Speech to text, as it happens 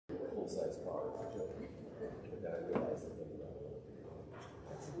full-size car. But then I realized that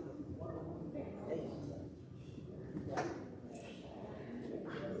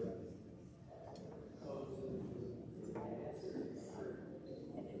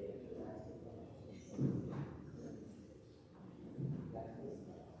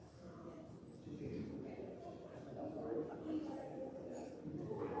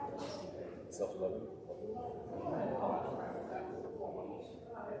self-loving.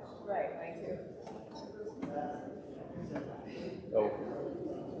 Right, mine too. Oh.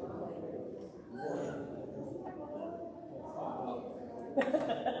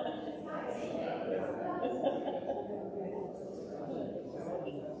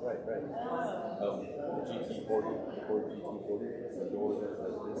 Right. The GT40, Ford GT40, the door that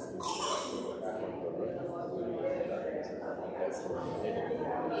this is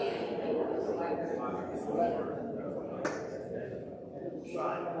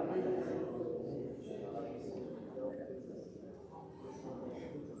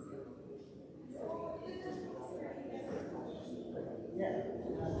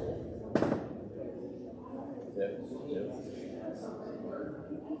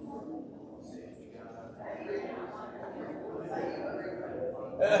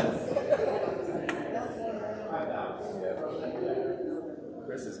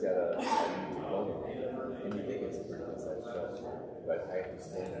Chris has got a diploma, and you think it's a pretty good size truck, but I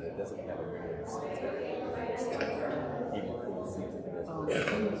understand that it doesn't have a regular seat. Even for the seats, it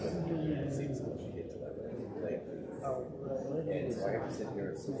has seats once you get to that lane. And so I have to sit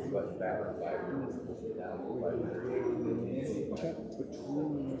here and switch buttons back and 5 minutes, push it down, 5 minutes.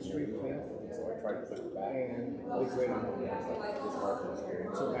 Straight fan. So I try to push it back, and it's right on the outside. This market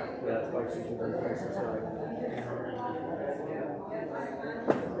experience. So that's why she's very nice inside.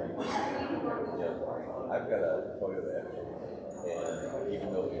 Yeah, I've got a Toyota, and even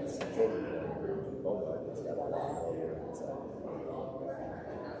though it's shorter than a Tacoma, it's got a lot more inside.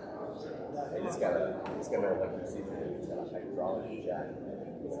 And it's got an electric seat, it's got a hydraulic jack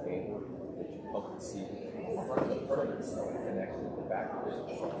with a handle that you pump the seat from the front, so it connects with the back of it.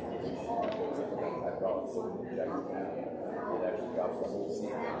 It goes up with a hydraulic foot and ejects down. It actually drops the whole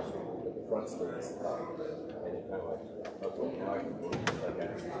seat, but the front stays up. And you're kind of like, okay, now I can move it like that.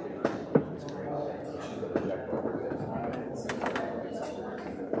 It's great. She's going to eject over it.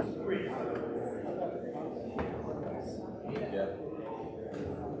 Yeah.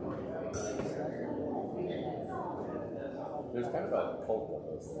 There's kind of a cult of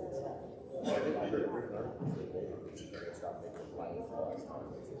those things. I heard a written article that they're going to stop making plans for the last time.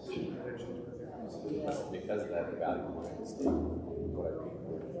 Because of that, the value of the United States, what I read.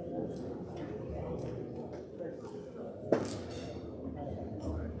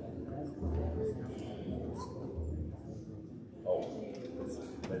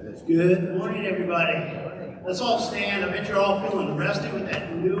 Good morning, everybody. Let's all stand. I bet you're all feeling rested with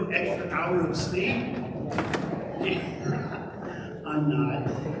that new extra hour of sleep. I'm not.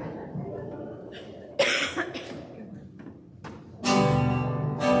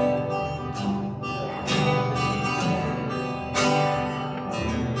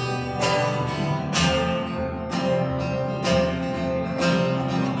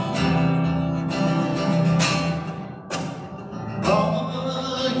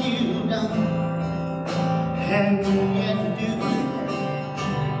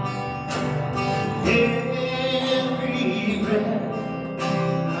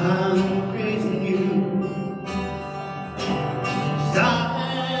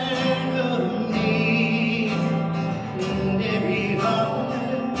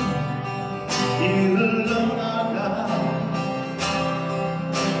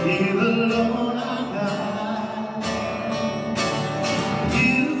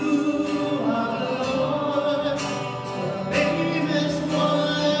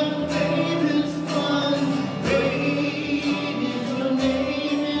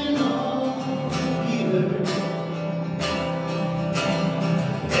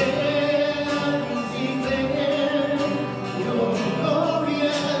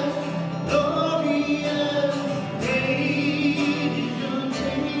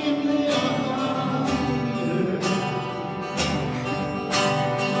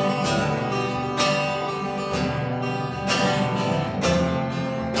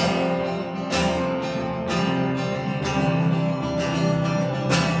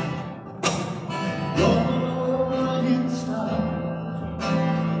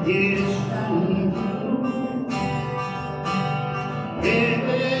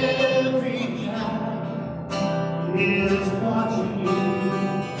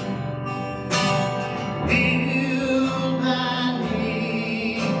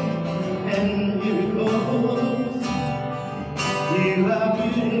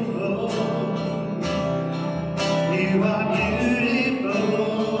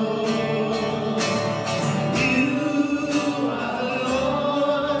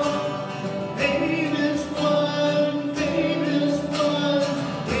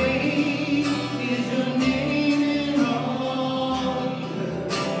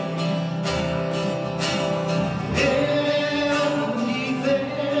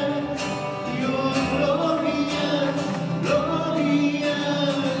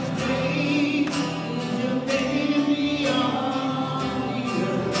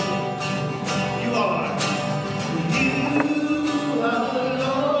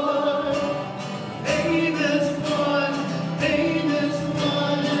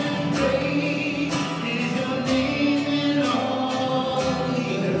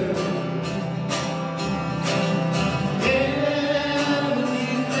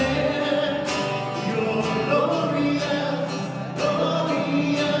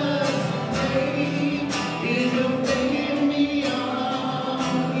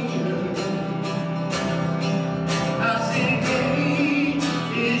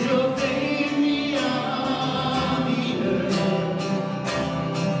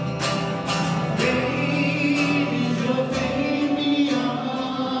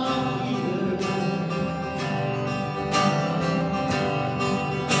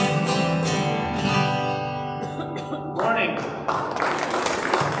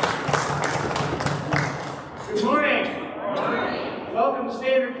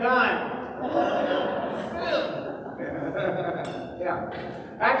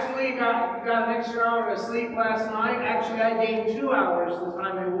 Actually, got an extra hour of sleep last night. Actually, I gained 2 hours the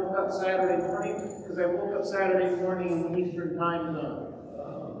time I woke up Saturday morning, because I woke up Saturday morning in Eastern time zone.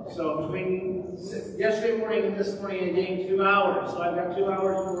 So between yesterday morning and this morning, I gained 2 hours. So I've got 2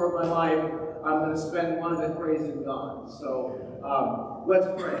 hours more of my life I'm going to spend one of it praising God. So let's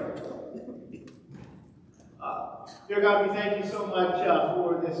pray. Dear God, we thank you so much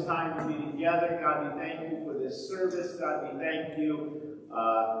for this time to be together. God, we thank you for this service. God, we thank you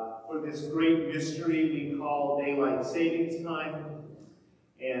for this great mystery we call daylight savings time.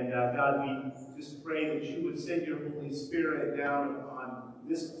 And God, we just pray that you would send your Holy Spirit down upon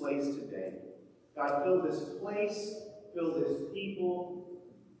this place today. God, fill this place, fill this people,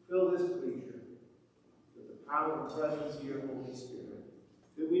 fill this preacher with the power and presence of your Holy Spirit,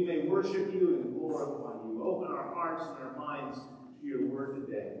 that we may worship you and glorify you. Open our hearts and our minds to your word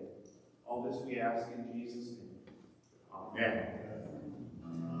today. All this we ask in Jesus' name. Amen.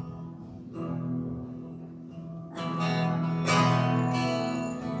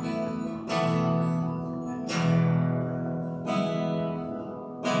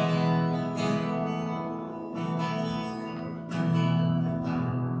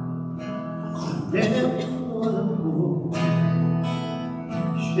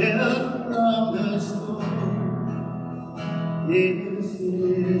 Shelter from the storm, this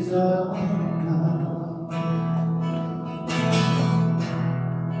is our God.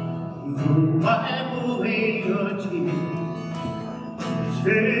 He will wipe away your tears,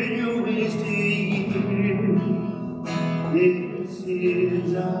 turn your wasted years. This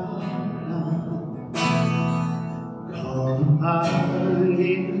is our God. Call upon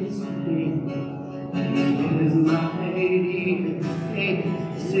His name, He is mighty.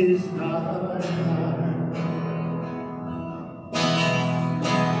 This is our God.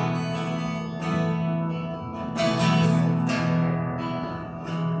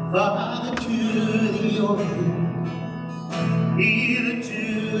 Father to the orphan, healer to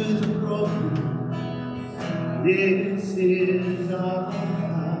the broken, this is our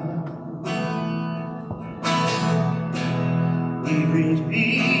God. He brings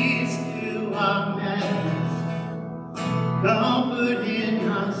peace to our madness, comfort in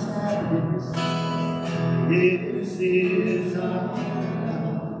our sadness, this is our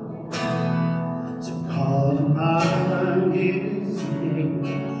God. So call upon His name,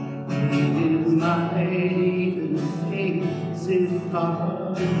 He is mighty to save, this is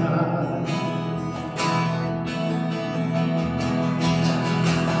our God.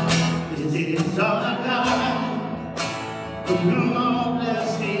 This is our God, from whom all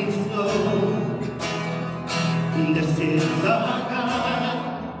blessings flow. This is our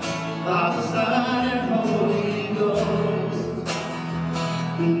God, Father, Son, and Holy Ghost.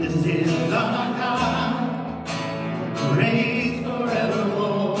 This is our God, praise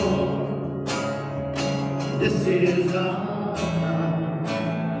forevermore. This is our God.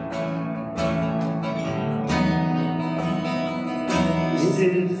 This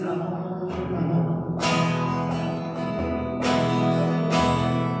is our God.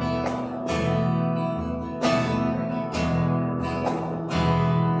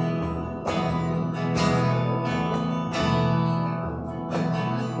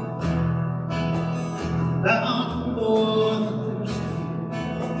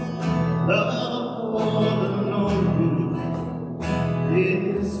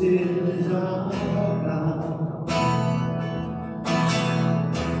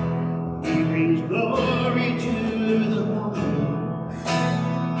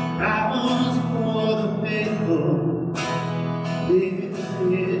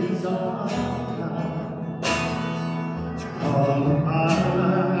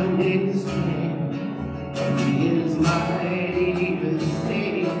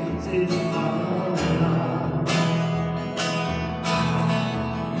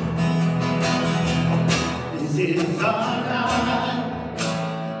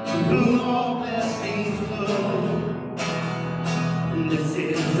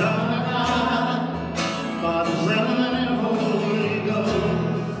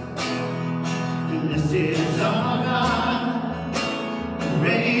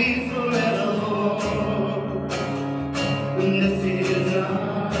 This is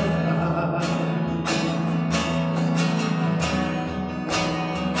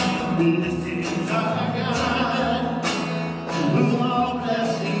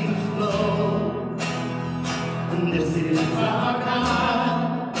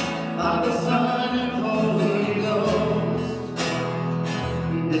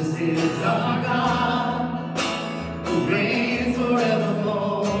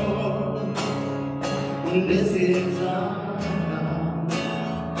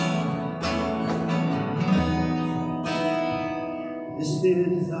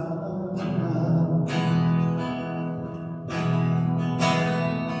is our God.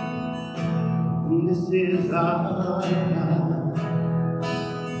 This is our God.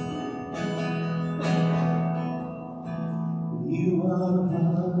 You are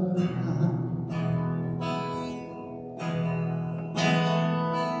our God.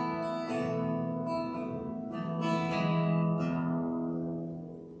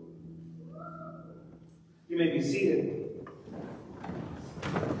 You may be seated.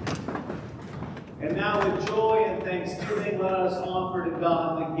 And now with joy and thanksgiving, let us offer to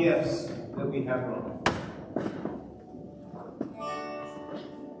God the gifts that we have brought.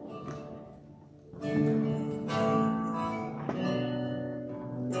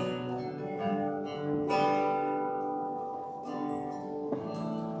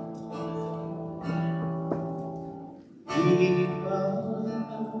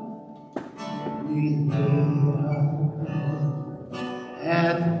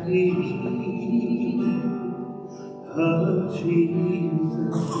 At the feet of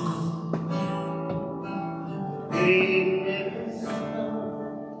Jesus, greatness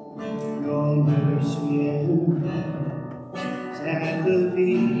of your mercy and love. At the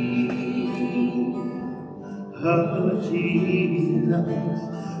feet of Jesus,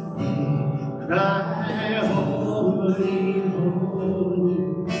 we cry, holy, holy,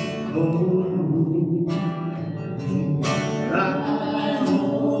 holy. Cry,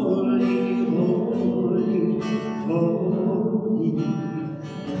 holy, holy, holy.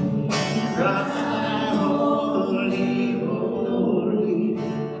 Cry, holy, holy,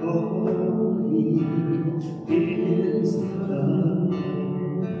 holy is the Lord.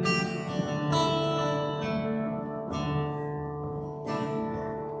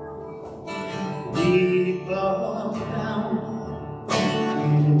 We fall down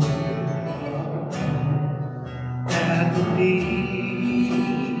at the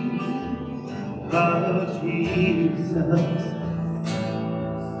feet of Jesus.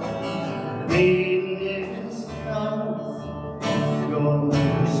 Greatness of your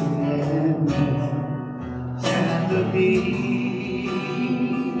mercy and love. At the feet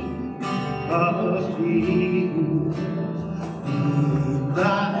of Jesus, we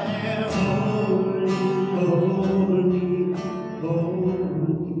cry, holy, holy,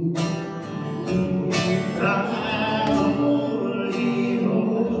 holy. Cry, holy,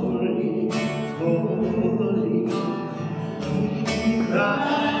 holy, holy.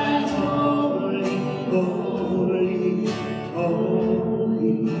 Cry, holy, holy,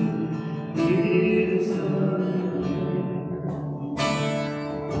 holy is the Lord.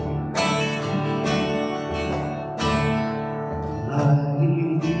 My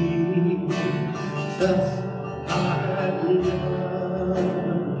Jesus, I love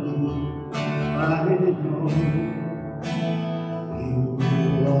you. I know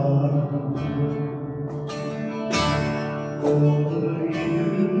you are good. For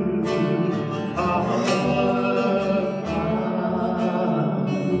you are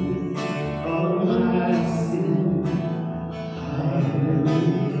mine. All my sin I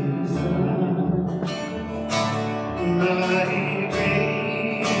raise my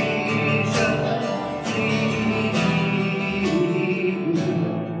gracious Savior,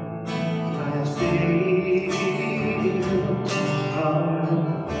 my Savior, our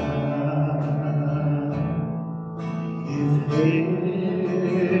God. If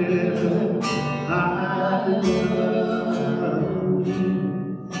ever I love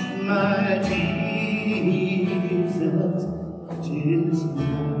you, my Jesus, 'tis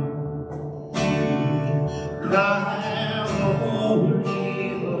cry,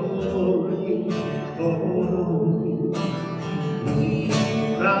 holy, holy, holy.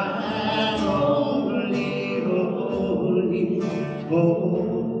 Cry, holy, holy,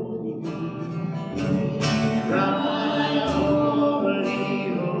 holy. Cry, holy,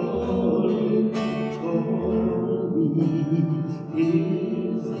 holy, holy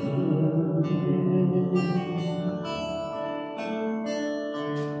is the Lord.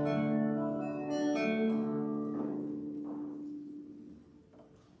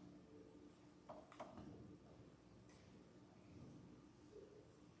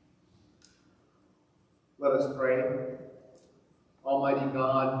 Let us pray. Almighty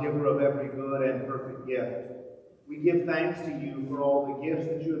God, giver of every good and perfect gift, we give thanks to you for all the gifts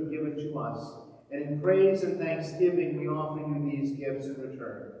that you have given to us, and in praise and thanksgiving we offer you these gifts in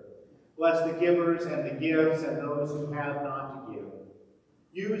return. Bless the givers and the gifts and those who have not to give.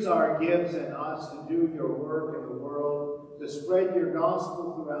 Use our gifts and us to do your work in the world, to spread your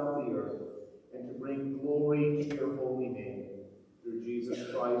gospel throughout the earth, and to bring glory to your holy name. Through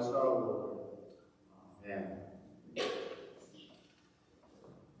Jesus Christ our Lord. Amen.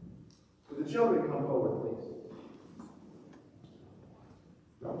 children come forward, please?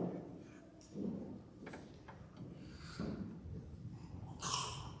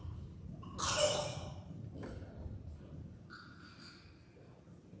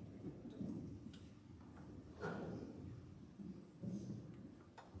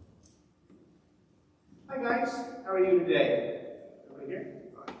 Hi guys, how are you today? Everybody here?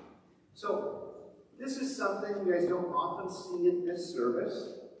 All right. So, this is something you guys don't often see at this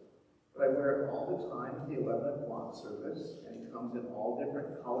service, but I wear it all the time at the 11 o'clock service, and it comes in all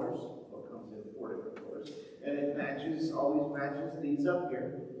different colors. Well, it comes in 4 different colors, and it matches, always matches these up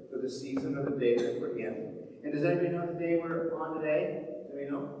here for the season or the day that we're in. And does anybody know the day we're on today? Do we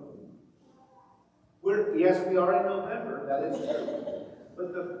know? Yes, we are in November, that is true.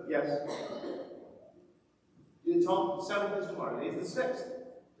 But yes. It's on 7th is tomorrow. Today's the 6th.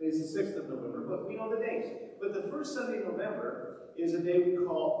 Today's the 6th of November, but we know the dates. But the first Sunday in November is a day we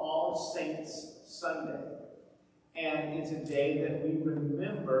call All Saints Sunday. And it's a day that we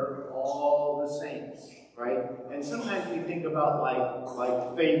remember all the saints, right? And sometimes we think about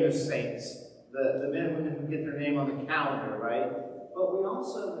like famous saints, the men and women who get their name on the calendar, right? But we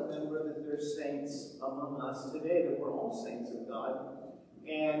also remember that there's saints among us today, that we're all saints of God.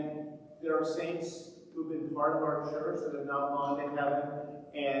 And there are saints who've been part of our church that have now gone to heaven,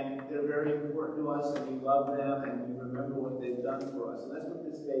 and they're very important to us, and we love them, and we remember what they've done for us. And that's what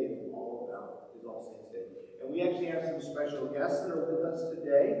this day is all about, is All Saints Day. And we actually have some special guests that are with us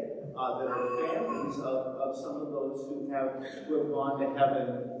today, that are families of some of those who have gone to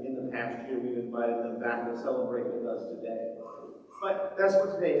heaven in the past year. We've invited them back to celebrate with us today. But that's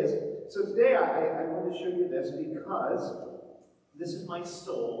what today is. So today I want to show you this because this is my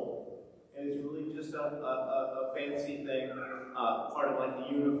stole. And it's really just a fancy thing, part of like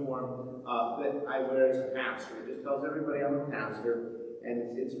the uniform that I wear as a pastor. It just tells everybody I'm a pastor,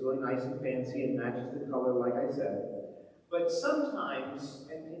 and it's really nice and fancy and matches the color, like I said. But sometimes,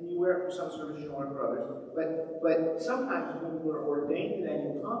 and you wear it for some service, you don't wear it for others, but sometimes when we're ordained at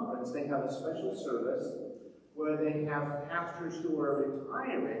annual conference, they have a special service where they have pastors who are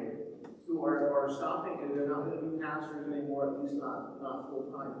retiring, who are stopping, and they're not going to be pastors anymore, at least not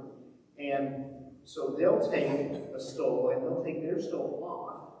full-time. And so they'll take a stole, and they'll take their stole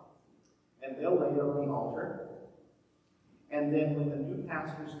off, and they'll lay it on the altar. And then when the new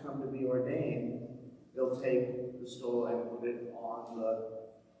pastors come to be ordained, they'll take the stole and put it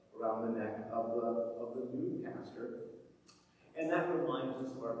around the neck of the new pastor. And that reminds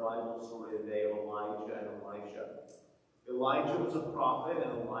us of our Bible story today of Elijah and Elisha. Elijah was a prophet,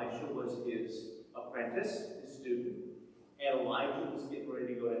 and Elisha was his apprentice, his student. And Elijah was getting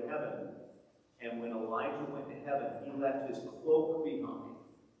ready to go to heaven. And when Elijah went to heaven, he left his cloak behind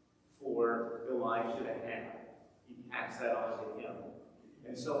for Elisha to have. He passed that on to him.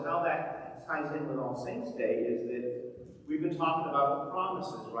 And so how that ties in with All Saints Day is that we've been talking about the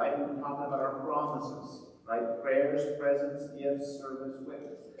promises, right? We've been talking about our promises, right? Prayers, presence, gifts, service,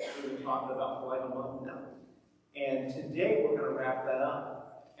 witness. We've been talking about for like a month now. And today we're going to wrap that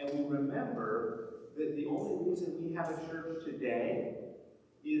up. And we remember that the only reason we have a church today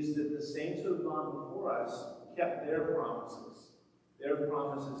is that the saints who have gone before us kept their promises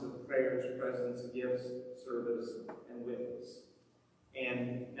of prayers, presence, gifts, service, and witness.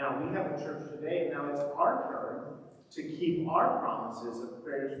 And now we have a church today, and now it's our turn to keep our promises of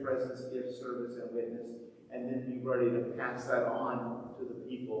prayers, presence, gifts, service, and witness, and then be ready to pass that on to the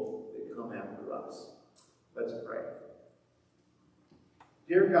people that come after us. Let's pray.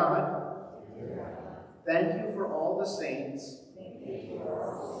 Dear God, thank you for all the saints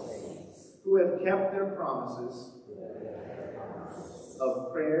who have kept their promises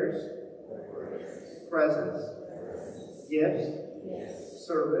of prayers, presence, gifts,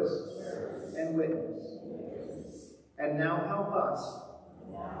 service, and witness. And now help us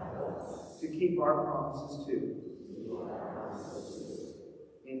to keep our promises too.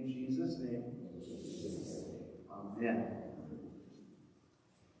 In Jesus' name, amen.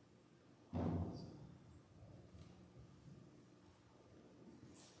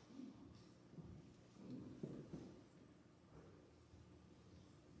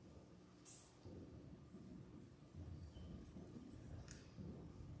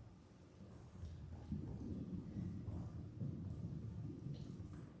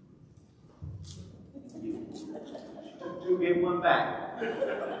 Two gave one back.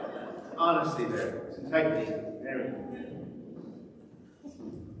 Honesty there. It's integrity. There we go.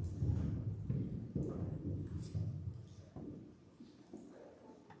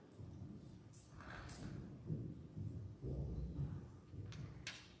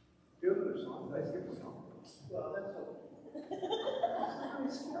 Do another song. Did I skip a song? Well, that's okay. No,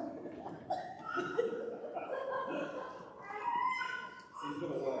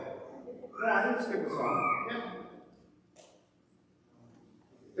 I didn't skip a song. Yeah.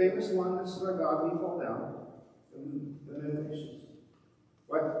 Famous one, this is where God we fall down. The Revelations.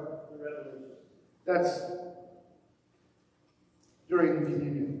 What? The Revelations. That's during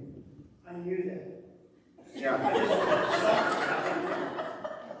communion. I knew that. Yeah.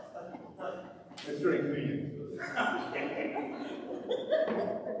 It's during communion.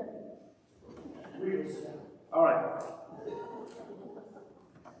 All right.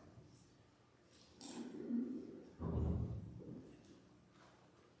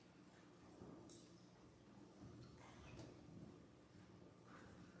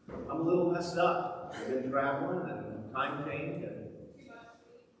 I'm a little messed up. I've been traveling and time change and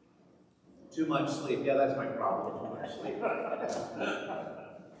too much sleep. Yeah, that's my problem. Too much sleep.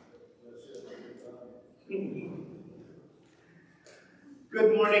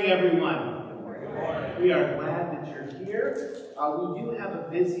 Good morning, everyone. We are glad that you're here. We do have a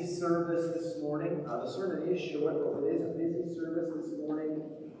busy service this morning. The sermon is short, but it is a busy service this morning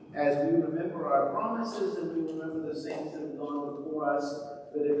as we remember our promises and we remember the saints that have gone before us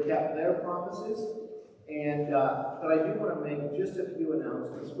that have kept their promises. But I do want to make just a few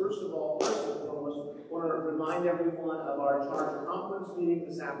announcements. First and foremost, I want to remind everyone of our charge conference meeting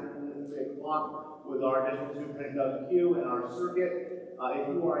this afternoon at 3 o'clock with our district superintendent Q and our circuit. If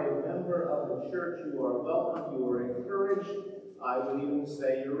you are a member of the church, you are welcome, you are encouraged. I would even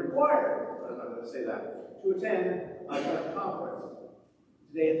say you're required, but I'm not going to say that, to attend our conference.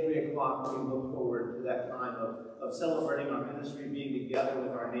 Today at 3 o'clock, we look forward to that time of celebrating our ministry, being together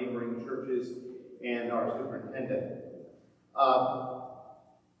with our neighboring churches and our superintendent.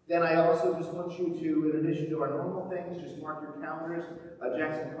 Then I also just want you to, in addition to our normal things, just mark your calendars.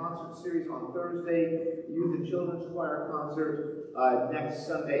 Jackson Concert Series on Thursday, Youth and Children's Choir Concert next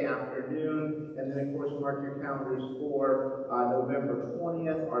Sunday afternoon, and then of course mark your calendars for November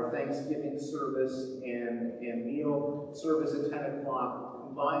 20th, our Thanksgiving service and meal service at 10 o'clock,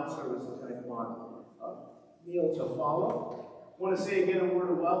 combined service at 10 o'clock, meal to follow. I want to say again a word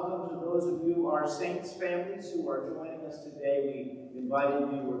of welcome to those of you, our Saints families who are joining us today. We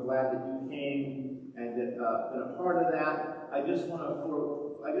invited you. We're glad that you came and been a part of that. I just want to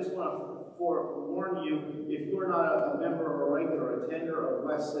forewarn you, if you're not a member or a regular attender of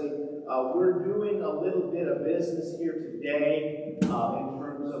Wesley, we're doing a little bit of business here today in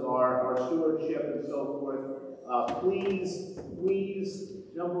terms of our stewardship and so forth. Please,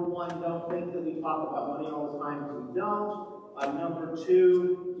 number one, don't think that we talk about money all the time because we don't. Number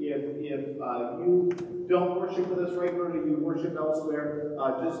two, if you don't worship with us regularly, you worship elsewhere,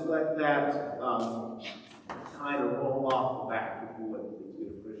 just let that kind of roll off the back, if you would.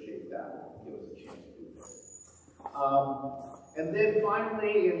 We'd appreciate that. Give us a chance to do that. And then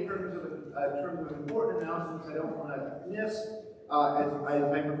finally, in terms of important announcements I don't want to miss, as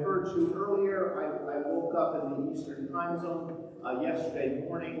I referred to earlier, I woke up in the Eastern time zone yesterday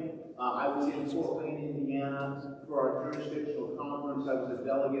morning. I was in Fort Wayne, Indiana for our jurisdictional conference. I was a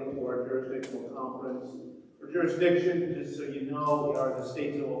delegate to our jurisdictional conference. For jurisdiction, just so you know, we are the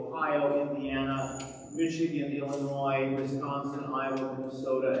states of Ohio, Indiana, Michigan, Illinois, Wisconsin, Iowa,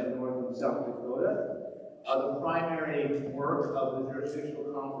 Minnesota, and North and South Dakota. The primary work of the jurisdictional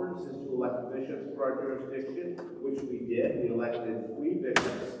conference is to elect bishops for our jurisdiction, which we did. We elected 3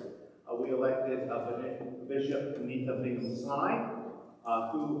 bishops. We elected Bishop Anita Bingham-Sy,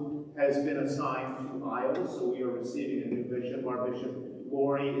 who has been assigned to Iowa, so we are receiving a new bishop. Our Bishop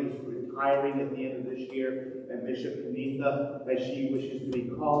Lori is retiring at the end of this year, and Bishop Anita, as she wishes to be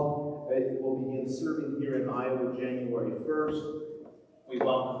called, will begin serving here in Iowa January 1st. We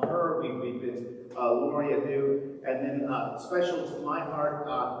welcome her. We've been Lori anew. And then special to my heart,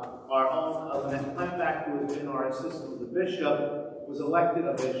 our own Lynette Kleinbach, who has been our assistant to the bishop, was elected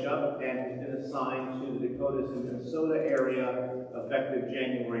a bishop and has been assigned to the Dakotas and Minnesota area effective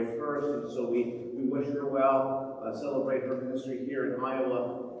January 1st. And so we wish her well, celebrate her ministry here in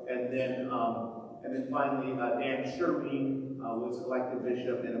Iowa. And then finally, Dan Sherween was elected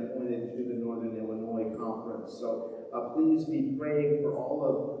bishop and appointed to the Northern Illinois Conference. So please be praying for all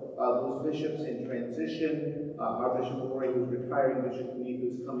of those bishops in transition. Our Bishop Lori, who's retiring, Bishop Lee,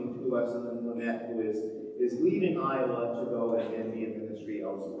 who's coming to us, and then Lynette, who is leaving Iowa to go and be in ministry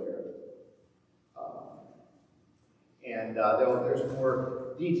elsewhere. There's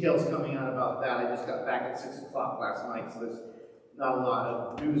more details coming out about that. I just got back at 6 o'clock last night, so there's not a lot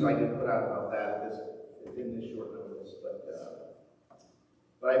of news I can put out about that in this short notice.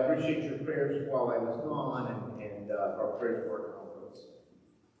 But I appreciate your prayers while I was gone and our prayers for our conference.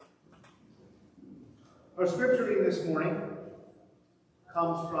 Our scripture reading this morning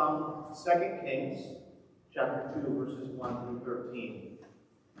comes from 2 Kings chapter 2, verses 1 through 13.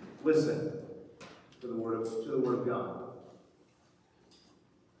 Listen to the word of God.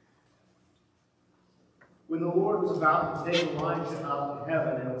 When the Lord was about to take Elijah up to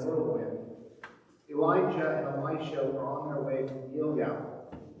heaven in a whirlwind, Elijah and Elisha were on their way from Gilgal.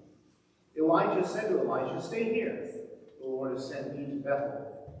 Elijah said to Elisha, "Stay here. The Lord has sent me to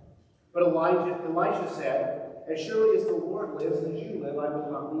Bethel." But Elisha said, "As surely as the Lord lives and as you live, I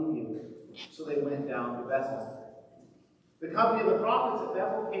will not leave you." So they went down to Bethel. The company of the prophets at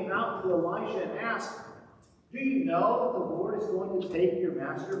Bethel came out to Elisha and asked, "Do you know that the Lord is going to take your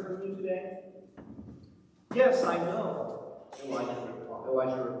master from you today?" "Yes, I know,"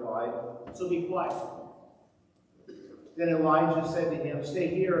 Elisha replied, "so be quiet." Then Elijah said to him, "Stay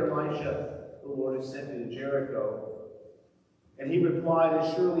here, Elisha. The Lord has sent me to Jericho." And he replied,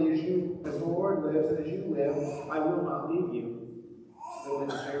 "As surely as the Lord lives and as you live, I will not leave you." So they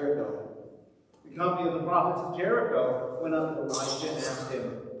went to Jericho. The company of the prophets of Jericho went up to Elisha and asked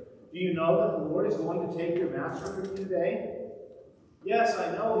him, "Do you know that the Lord is going to take your master from you today?" "Yes,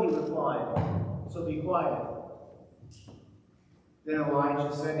 I know," he replied, "so be quiet." Then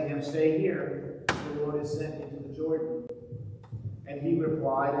Elijah said to him, "Stay here. The Lord has sent me to the Jordan." And he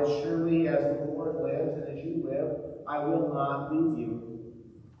replied, "As surely as the Lord lives and as you live, I will not leave you."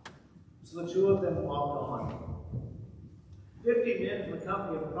 So the two of them walked on. 50 men from the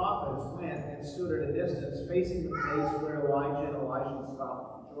company of prophets went and stood at a distance, facing the place where Elijah and Elisha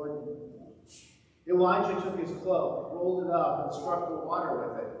stopped the Jordan. Elijah took his cloak, rolled it up, and struck the water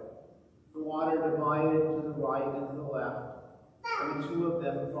with it. The water divided to the right and to the left, and the two of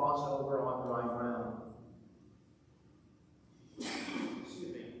them crossed over on dry ground.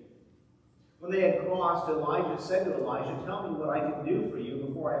 Excuse me. When they had crossed, Elijah said to Elisha, "Tell me what I can do for you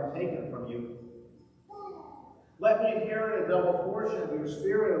before I am taken from you." "Let me inherit a double portion of your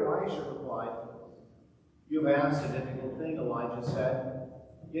spirit," Elisha replied. "You have asked a difficult thing," Elijah said.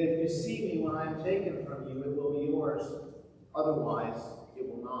 "Yet if you see me when I am taken from you, it will be yours. Otherwise, it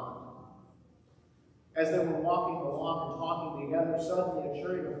will not." As they were walking along and talking together, suddenly a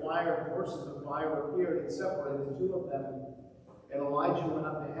chariot of fire and horses of fire appeared and separated the two of them, and Elijah went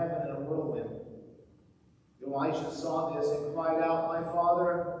up to heaven in a whirlwind. Elisha saw this and cried out, my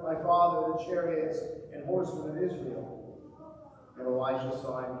father, the chariots and horsemen of Israel." And Elisha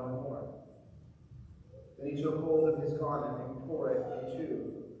saw him no more. Then he took hold of his garment and tore it in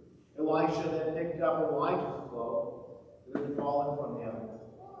two. Elisha then picked up Elijah's cloak that had fallen from him,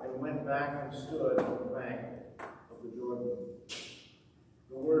 and went back and stood on the bank of the Jordan.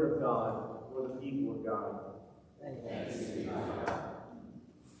 The word of God for the people of God. Thanks be to God.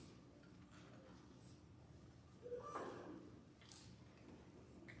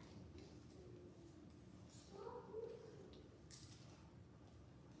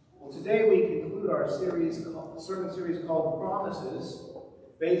 Well, today we conclude our sermon series called Promises,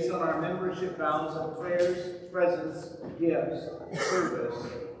 based on our membership vows of prayers, presence, gifts, service,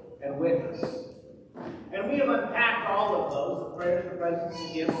 and witness. And we have unpacked all of those, the prayers, the presence,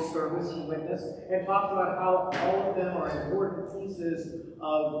 the gifts, service, and witness, and talked about how all of them are important pieces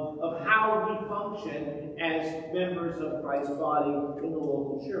of how we function as members of Christ's body in the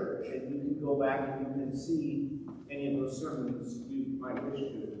local church. And you can go back and you can see any of those sermons you might wish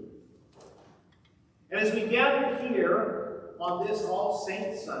to. And as we gather here on this All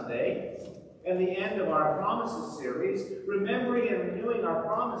Saints Sunday, and the end of our Promises series, remembering and renewing our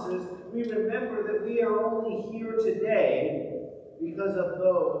promises, we remember that we are only here today because of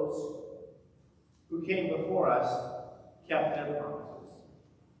those who came before us kept their promises.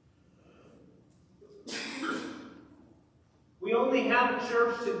 We only have a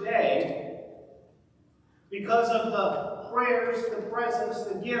church today because of the prayers, the presence,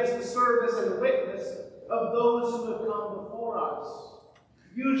 the gifts, the service, and the witness of those who have come before us.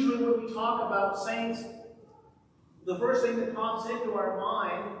 Usually when we talk about saints, the first thing that pops into our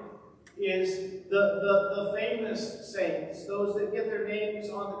mind is the famous saints, those that get their names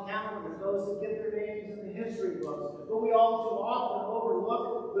on the calendar, those that get their names in the history books. But we all too often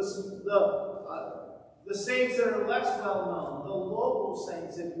overlook the saints that are less well known, the local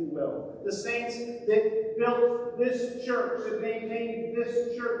saints, if you will. The saints that built this church, that maintained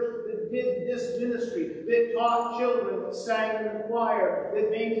this church, that did this ministry, that taught children, that sang in the choir, that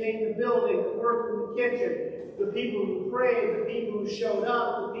maintained the building, that worked in the kitchen, the people who prayed, the people who showed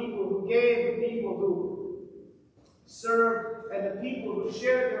up, the people who gave, the people who served, and the people who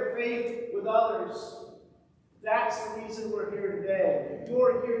shared their faith with others. That's the reason we're here today.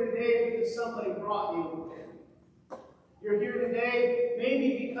 You're here today because somebody brought you. You're here today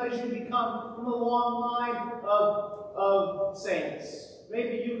maybe because you become from a long line of saints.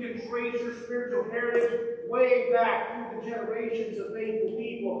 Maybe you can trace your spiritual heritage way back through the generations of faithful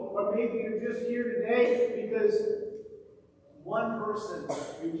people. Or maybe you're just here today because one person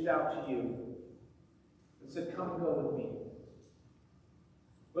reached out to you and said, come and go with me.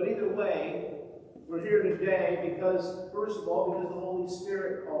 But either way, we're here today because, first of all, because the Holy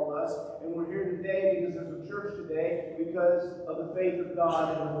Spirit called us. And we're here today because there's a church today because of the faith of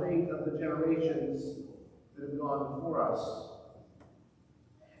God and the faith of the generations that have gone before us.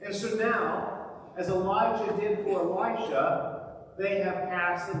 And so now, as Elijah did for Elisha, they have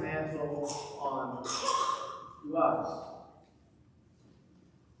passed the mantle on to us.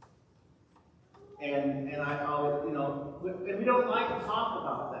 And we don't like to talk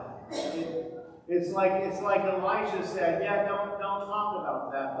about that. It's like Elisha said, yeah, don't talk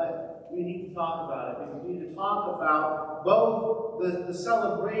about that, but we need to talk about it. Because we need to talk about both the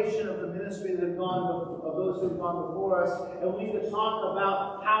celebration of the ministry that of those who have gone before us, and we need to talk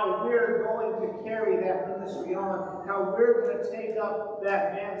about how we're going to carry that ministry on, how we're going to take up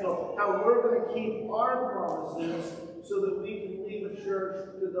that mantle, how we're going to keep our promises so that we can leave a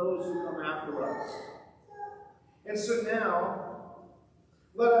church to those who come after us. And so now,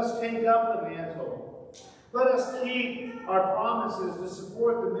 let us take up the mantle. Let us keep our promises to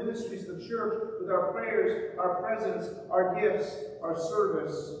support the ministries of the church with our prayers, our presence, our gifts, our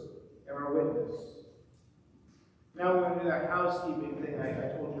service, and our witness. Now we're going to do that housekeeping thing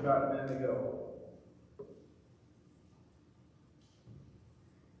I told you about a minute ago.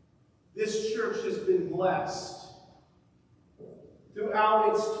 This church has been blessed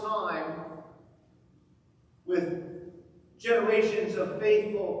throughout its time with generations of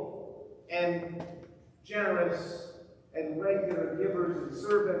faithful and generous and regular givers and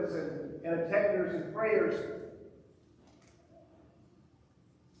servants and attenders and prayers.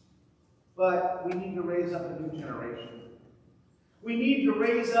 But we need to raise up a new generation. We need to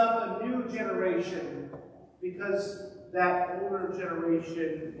raise up a new generation because that older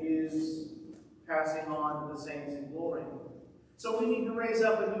generation is passing on to the saints in glory. So we need to raise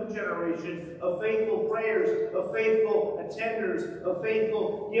up a new generation of faithful prayers, of faithful attenders, of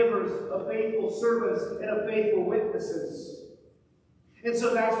faithful givers, of faithful servants, and of faithful witnesses. And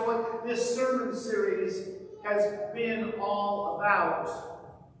so that's what this sermon series has been all about.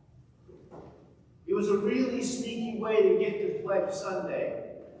 It was a really sneaky way to get to Pledge Sunday.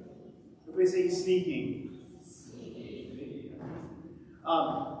 Everybody say sneaky.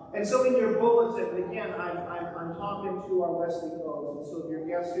 And so in your bulletin, again, I'm talking to our Wesley folks, and so if your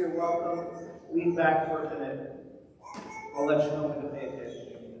guests here, welcome. Lean back for a minute. I'll let you know when to pay attention.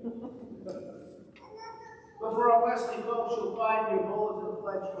 But for our Wesley folks, you'll find your bulletin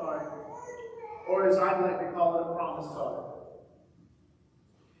pledge card, or as I'd like to call it, a promise card.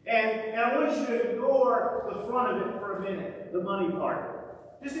 And I want you to ignore the front of it for a minute, the money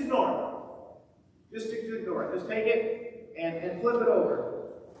part. Just ignore it. Just ignore it. Just take it and flip it over.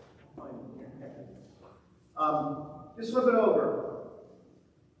 Just flip it over.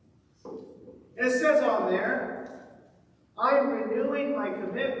 And it says on there, I am renewing my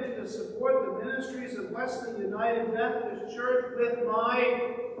commitment to support the ministries of Wesley United Methodist Church with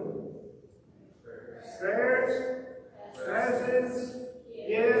my prayers, presence,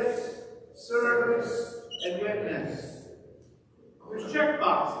 gifts, service, and witness. There's check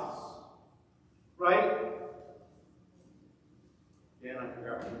boxes, right? Dan, I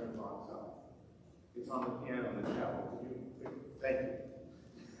forgot to put the box up. It's on the piano in the chapel. Thank you.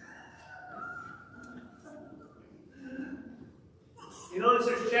 You notice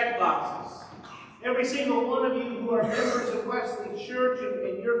there's check boxes. Every single one of you who are members of Wesley Church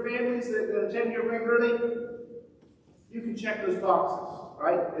and your families that attend here regularly, you can check those boxes,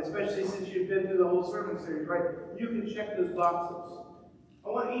 right? Especially since you've been through the whole sermon series, right? You can check those boxes. I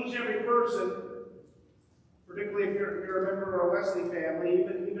want each and every person, particularly if you're a member of our Wesley family,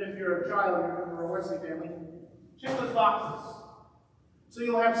 even if you're a child and you're a member of our Wesley family, check those boxes. So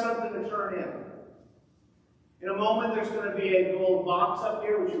you'll have something to turn in. In a moment, there's going to be a gold box up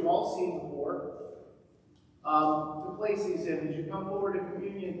here, which you've all seen before, to place these in. As you come forward to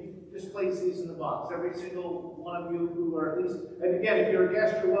communion, just place these in the box. Every single one of you who are at least, and again, if you're a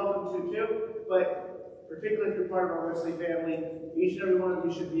guest, you're welcome to too, but particularly if you're part of our Wesley family, each and every one of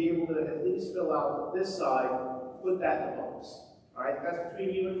you should be able to at least fill out this side, put that in the box. All right, that's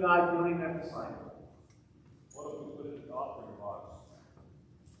between you and God. You don't even have to sign it. What if we put it in the offering box?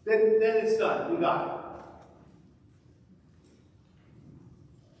 Then it's done. You got it.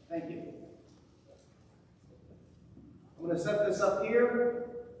 Thank you. I'm going to set this up here,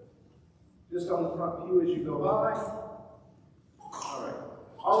 just on the front pew as you go by. All right.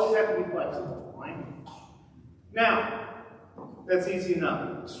 Always have to be flexible, right? Now, That's easy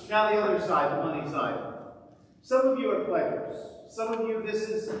enough. Now the other side, the money side. Some of you are pledgers. Some of you, this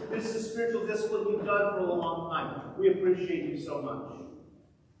is spiritual discipline you've done for a long time. We appreciate you so much.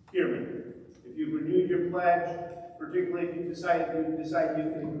 Hear me. If you've renewed your pledge, particularly if you decide you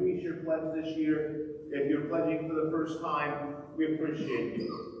can increase your pledge this year, if you're pledging for the first time, we appreciate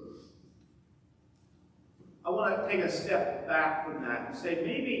you. I want to take a step back from that and say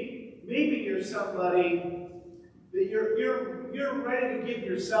maybe you're somebody that you're ready to give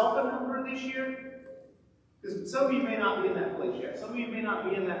yourself a number this year. Because some of you may not be in that place yet. Some of you may not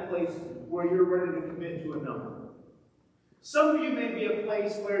be in that place where you're ready to commit to a number. Some of you may be a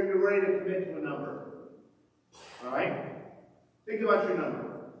place where you're ready to commit to a number. All right? Think about your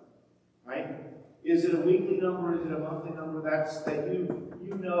number. Right? Is it a weekly number? Is it a monthly number? That's that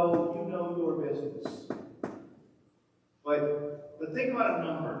you know your business. But think about a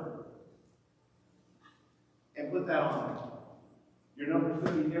number and put that on there. Your number's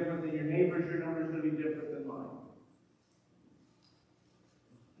going to be different than your neighbor's. Your number's going to be different than mine.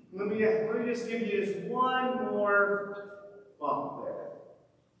 Let me just give you just one more bump there.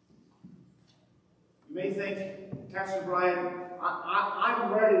 You may think, Pastor Brian,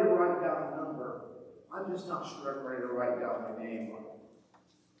 I'm ready to write down a number. I'm just not sure I'm ready to write down my name on it.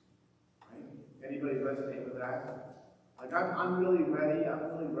 Right? Anybody resonate with that? Like, I'm really ready. I'm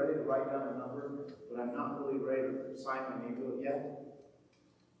really ready to write down a number, but I'm not really ready to sign my name to it yet.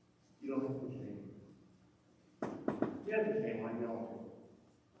 You don't have to put your name. You have to put your name, I know.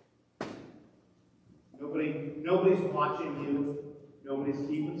 Nobody's watching you. Nobody's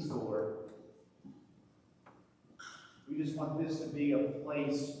keeping score. We just want this to be a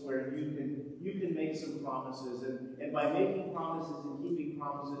place where you can make some promises, and by making promises and keeping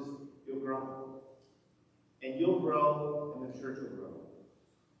promises, you'll grow. And you'll grow, and the church will grow.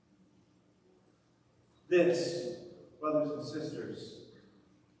 This, brothers and sisters,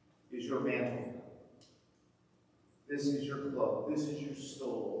 is your mantle. This is your cloak. This is your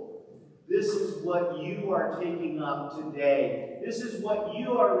stole. This is what you are taking up today. This is what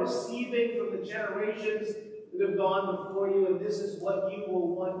you are receiving from the generations that have gone before you, and this is what you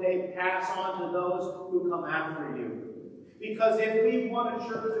will one day pass on to those who come after you. Because if we want a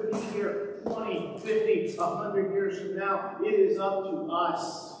church to be here 20, 50, 100 years from now, it is up to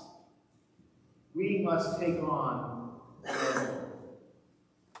us. We must take on the mantle.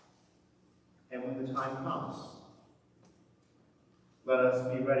 And when the time comes, let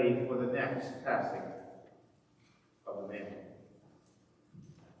us be ready for the next passing of the mantle.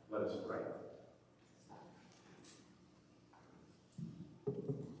 Let us pray.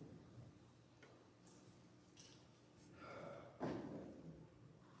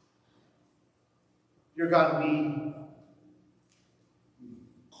 Dear God, we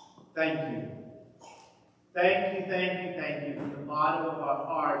thank you. Thank you from the bottom of our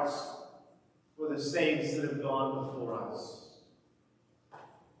hearts for the saints that have gone before us.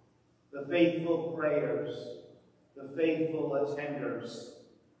 The faithful prayers, the faithful attenders,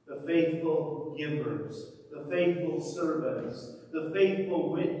 the faithful givers, the faithful servants, the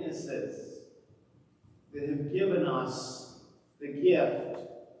faithful witnesses that have given us the gift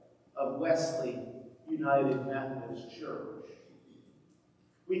of Wesley United Methodist Church.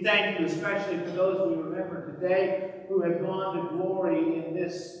 We thank you especially for those we remember today who have gone to glory in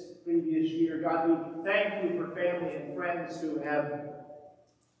this previous year. God, we thank you for family and friends who have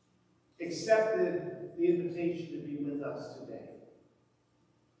accepted the invitation to be with us today.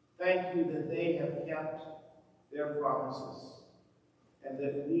 Thank you that they have kept their promises and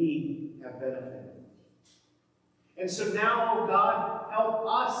that we have benefited. And so now, oh God, help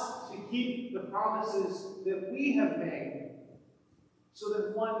us to keep the promises that we have made so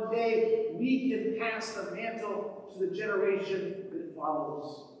that one day we can pass the mantle to the generation that follows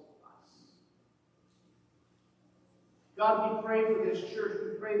us. God, we pray for this church.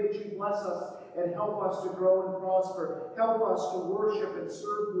 We pray that you bless us and help us to grow and prosper. Help us to worship and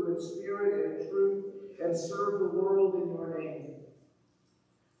serve you in spirit and in truth and serve the world in your name.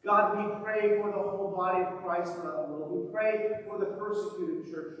 God, we pray for the whole body of Christ around the world. We pray for the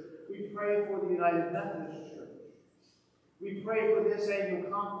persecuted church. We pray for the United Methodist Church. We pray for this annual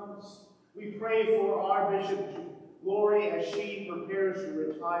conference. We pray for our Bishop Lori as she prepares to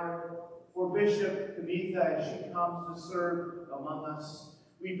retire. For Bishop Kavitha as she comes to serve among us.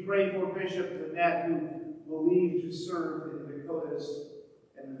 We pray for Bishop Lynette who will leave to serve in the Dakotas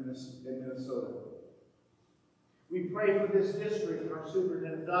and in Minnesota. We pray for this district and our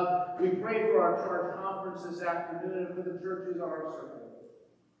superintendent, Doug. We pray for our charge conference this afternoon and for the churches on our circuit.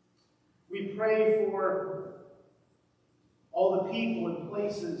 We pray for all the people and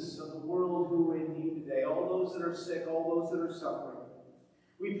places of the world who are in need today, all those that are sick, all those that are suffering.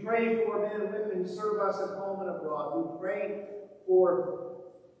 We pray for men and women who serve us at home and abroad. We pray for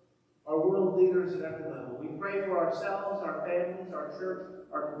our world leaders at every level. We pray for ourselves, our families, our church,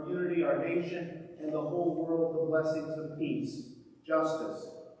 our community, our nation, and the whole world, the blessings of peace, justice,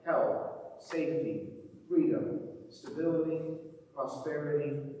 health, safety, freedom, stability,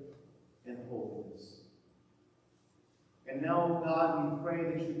 prosperity, and holiness. And now, God, we pray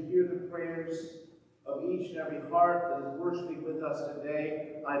that you hear the prayers of each and every heart that is worshiping with us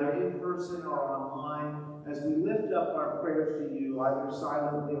today, either in person or online, as we lift up our prayers to you, either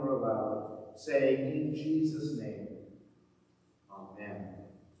silently or aloud, saying, in Jesus' name, amen.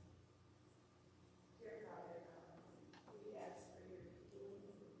 Dear Father God, we ask for your healing,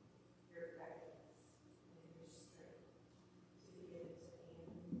 your guidance, and your strength to be able to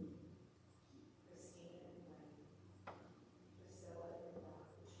Anne, Christine, and Wendy, Priscilla, and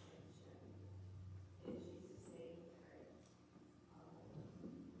Rob, and Jim. In Jesus' name we pray. Amen.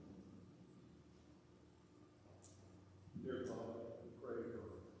 Dear Father, we pray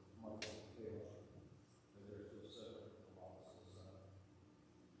for Michael Taylor, that they're still suffering from the loss of his son.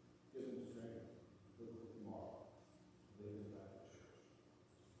 Give him strength, live with him all, lead him back to church.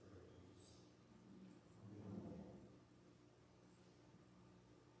 Pray in Jesus. Amen.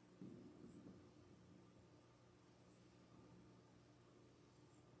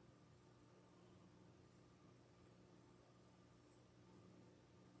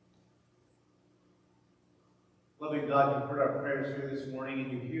 Loving God, you've heard our prayers here this morning,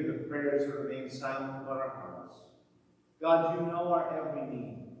 and you hear the prayers that remain silent about our hearts. God, you know our every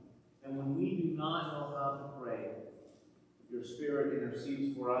need, and when we do not know how to pray, your Spirit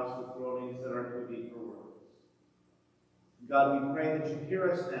intercedes for us with groanings that are too deep for words. God, we pray that you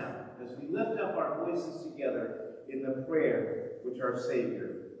hear us now as we lift up our voices together in the prayer which our Savior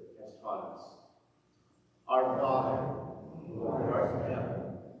has taught us. Our Father, who art in heaven,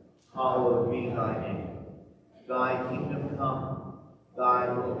 hallowed be thy name. Thy kingdom come,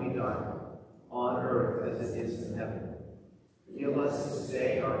 thy will be done, on earth as it is in heaven. Give us this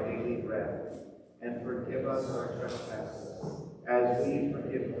day our daily bread, and forgive us our trespasses, as we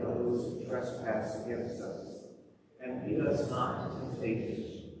forgive those who trespass against us. And lead us not into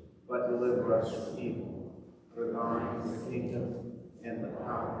temptation, but deliver us from evil. For thine is the kingdom, and the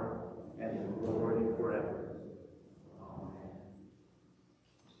power, and the glory forever.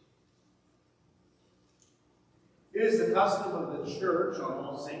 It is the custom of the church on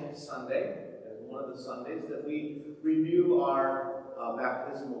All Saints Sunday, as one of the Sundays, that we renew our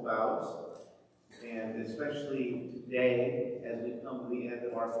baptismal vows. And especially today, as we come to the end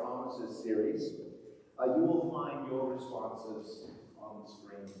of our Promises series, you will find your responses on the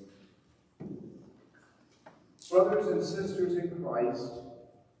screen. Brothers and sisters in Christ,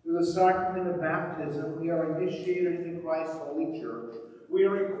 through the sacrament of baptism, we are initiated into Christ's holy church. We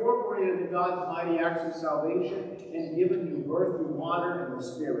are incorporated into God's mighty acts of salvation and given new birth through water and the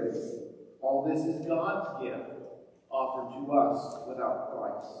Spirit. All this is God's gift offered to us without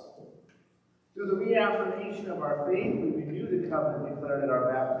price. Through the reaffirmation of our faith, we renew the covenant declared at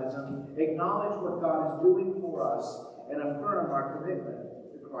our baptism, acknowledge what God is doing for us, and affirm our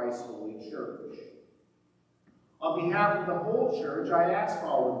commitment to Christ's holy church. On behalf of the whole church, I ask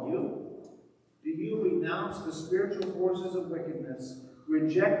all of you, do you renounce the spiritual forces of wickedness,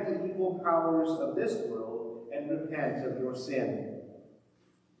 reject the evil powers of this world, and repent of your sin?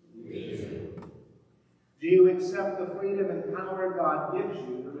 Do you accept the freedom and power God gives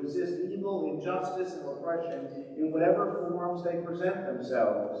you to resist evil, injustice, and oppression in whatever forms they present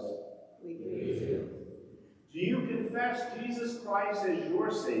themselves? Do you confess Jesus Christ as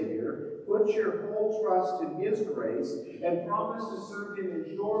your Savior, put your whole trust in His grace, and promise to serve Him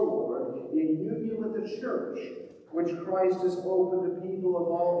as your Lord in union with the church, which Christ has opened to people of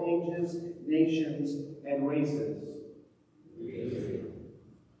all ages, nations, and races?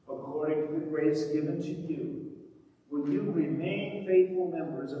 According to the grace given to you, will you remain faithful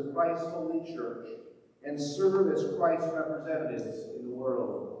members of Christ's holy church and serve as Christ's representatives in the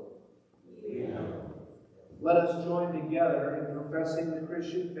world? Let us join together in professing the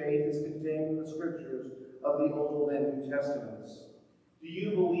Christian faith as contained in the Scriptures of the Old and New Testaments. Do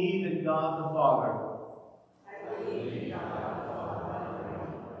you believe in God the Father? I believe in God the Father,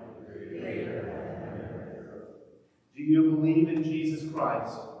 creator of heaven and earth. Do you believe in Jesus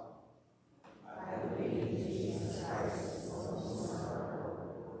Christ? I believe in Jesus Christ, the Son of God,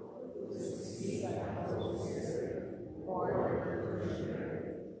 who was conceived by the Holy Spirit, born of the Virgin Mary,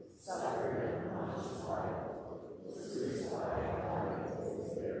 suffered and Pontius Pilate, was crucified, died, and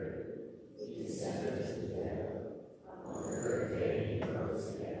was buried. He descended to the dead. On the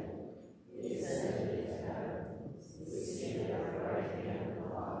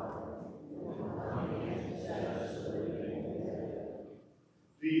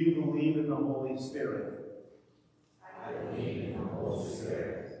Spirit. I believe in the Holy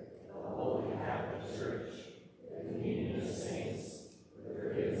Spirit, the Holy Catholic Church, the communion of saints, the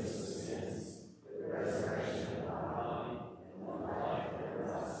forgiveness of sins, the resurrection of the body, and the life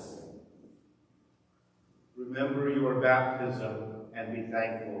everlasting. Remember your baptism and be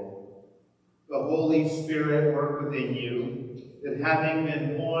thankful. The Holy Spirit work within you, that having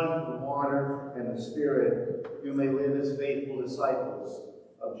been born of the water and the Spirit, you may live as faithful disciples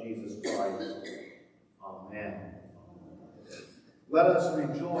of Jesus Christ. Amen. Let us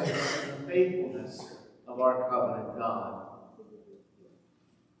rejoice in the faithfulness of our covenant God.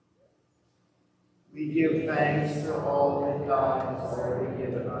 We give thanks for all that God has already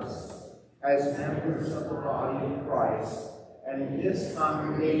given us as members of the body of Christ and in this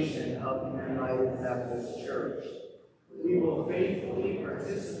congregation of the United Methodist Church. We will faithfully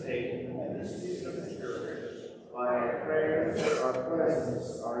participate in the mysteries of the Church by our prayers, our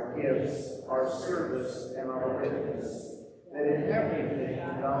presence, our gifts, our service, and our witness, that in everything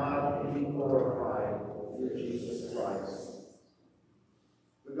God can be glorified through Jesus Christ.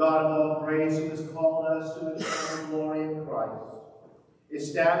 The God of all grace, who has called us to eternal glory in Christ,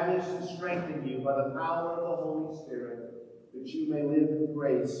 establish and strengthen you by the power of the Holy Spirit, that you may live in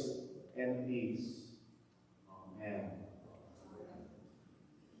grace and peace. Amen.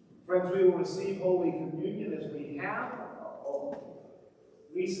 Friends, we will receive Holy Communion as we have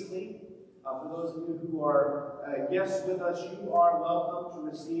recently. For those of you who are guests with us, you are welcome to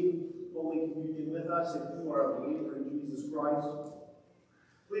receive Holy Communion with us if you are a believer in Jesus Christ.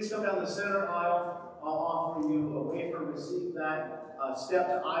 Please come down the center aisle. I'll offer you a wafer. Receive that. Step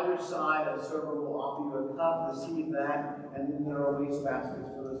to either side. A server will offer you a cup. Receive that. And then there are waste baskets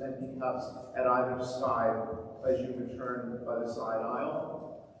for those empty cups at either side as you return by the side aisle.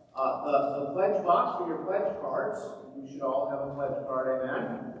 The pledge box for your pledge cards, you should all have a pledge card,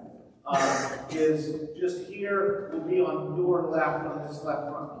 amen, is just here, will be on your left, on this left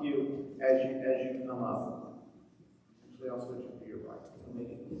front pew as you come up. Usually I'll switch it to your right. It'll make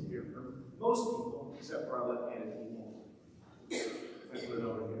it easier for most people, except for our left-handed people. I put it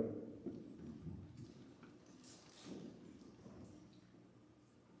over here.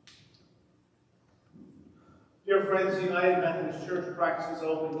 Dear friends, the United Methodist Church practices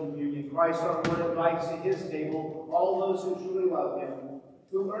open communion. Christ our Lord invites to his table all those who truly love him,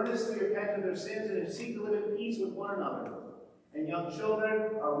 who earnestly repent of their sins and who seek to live in peace with one another. And young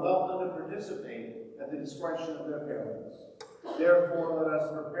children are welcome to participate at the discretion of their parents. Therefore, let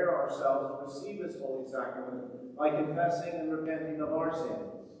us prepare ourselves to receive this holy sacrament by confessing and repenting of our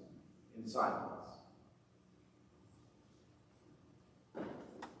sins in silence.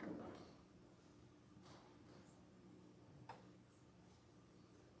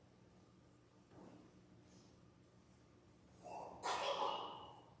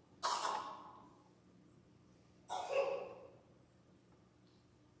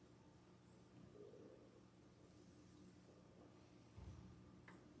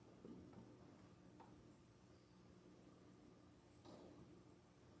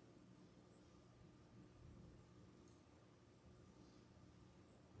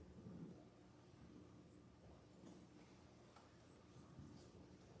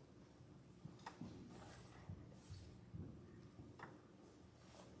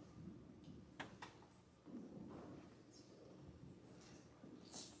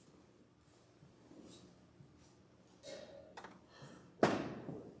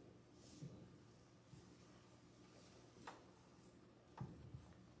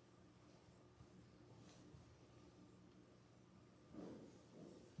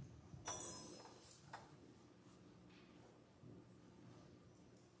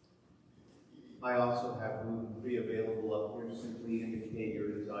 I also have gluten free available up here. Simply indicate your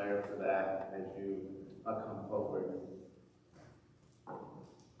desire for that as you come forward.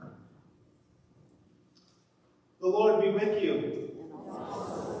 The Lord be with you. And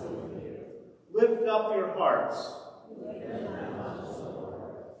also with you. Lift up your hearts.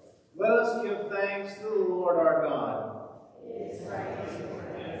 Let us give thanks to the Lord our God.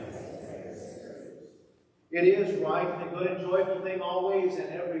 It is right and a good and joyful thing always and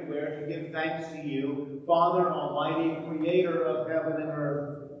everywhere to give thanks to you, Father Almighty, Creator of heaven and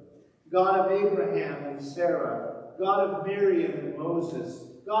earth, God of Abraham and Sarah, God of Miriam and Moses,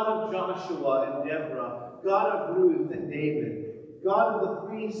 God of Joshua and Deborah, God of Ruth and David, God of the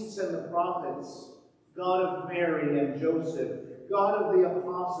priests and the prophets, God of Mary and Joseph, God of the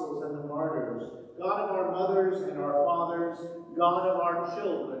apostles and the martyrs, God of our mothers and our fathers, God of our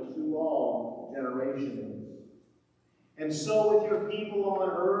children through all generations. And so with your people on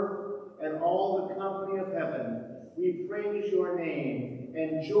earth and all the company of heaven, we praise your name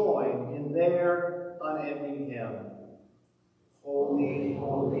and join in their unending hymn. Holy,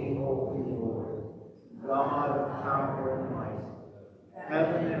 holy, holy Lord, God of power and might,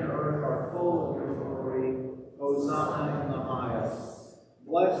 heaven and earth are full of your glory. Hosanna in the highest.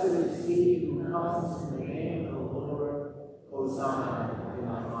 Blessed is he who comes in the name of the Lord. Hosanna in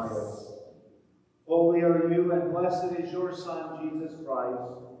the highest. Holy are you, and blessed is your Son, Jesus Christ.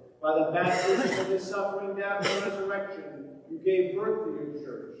 By the baptism of his suffering, death, and resurrection, you gave birth to your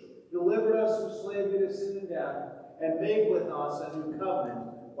church, delivered us from slavery to sin and death, and made with us a new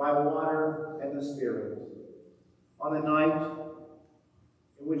covenant by water and the Spirit. On the night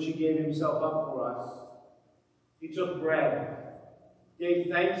in which he gave himself up for us, he took bread,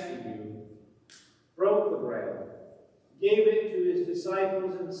 gave thanks to you, broke the bread, gave it to his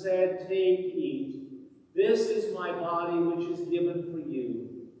disciples, and said, "Take, eat. This is my body which is given for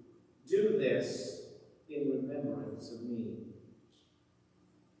you. Do this in remembrance of me."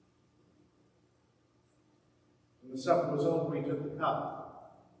 When the supper was over, he took the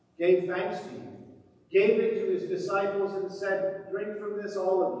cup, gave thanks to you, gave it to his disciples, and said, "Drink from this,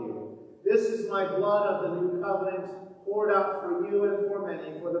 all of you. This is my blood of the new covenant, poured out for you and for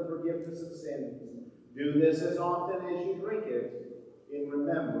many for the forgiveness of sins. Do this as often as you drink it in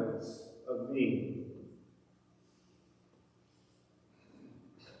remembrance of me."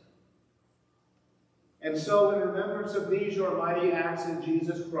 And so, in remembrance of these your mighty acts in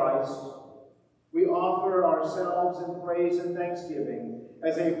Jesus Christ, we offer ourselves in praise and thanksgiving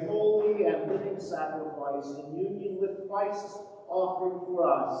as a holy and living sacrifice in union with Christ's offering for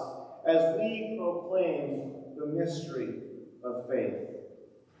us as we proclaim the mystery of faith.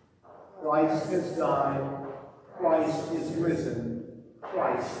 Christ has died. Christ is risen.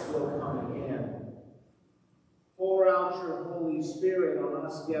 Christ will come again. Pour out your Holy Spirit on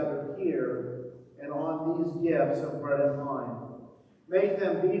us gathered here and on these gifts of bread and wine. Make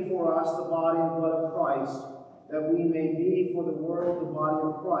them be for us the body and blood of Christ, that we may be for the world the body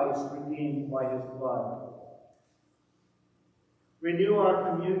of Christ, redeemed by his blood. Renew our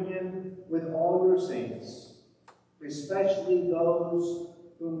communion with all your saints, especially those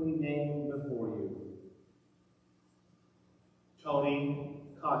whom we name before you. Tony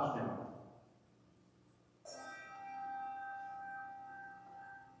Kochner,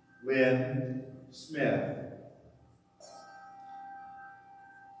 Lynn Smith,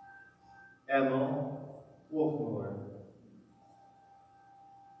 Emma Wolfmore,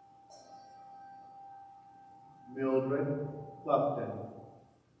 Mildred Lupton,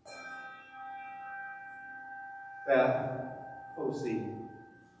 Beth Posey,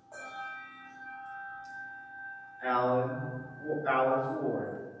 Alice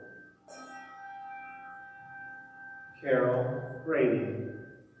Ward, Carol Brady,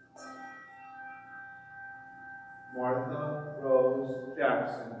 Martha Rose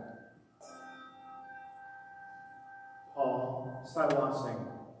Jackson, Paul Silasing,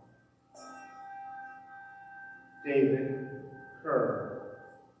 David Kerr,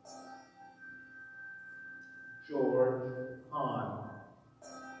 George Hahn,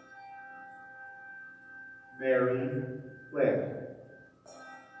 Mary Glick,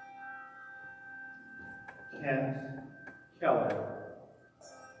 Kent Keller,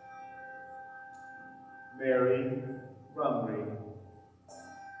 Mary Rumry,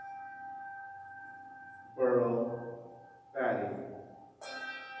 Burl Batty.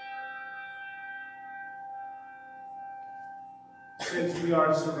 Since we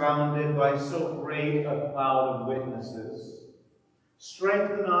are surrounded by so great a cloud of witnesses,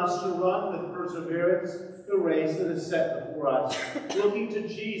 strengthen us to run with perseverance the race that is set before us, looking to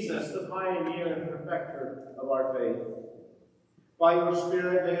Jesus, the pioneer and perfecter of our faith. By your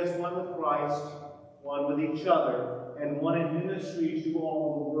Spirit, make us one with Christ, one with each other, and one in ministry to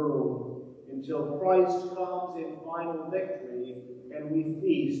all the world, until Christ comes in final victory and we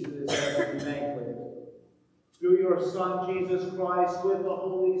feast at his heavenly banquet. Through your Son, Jesus Christ, with the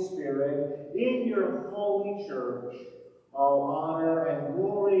Holy Spirit, in your holy church, all honor and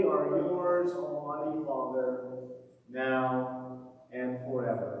glory are yours, Almighty Father, now and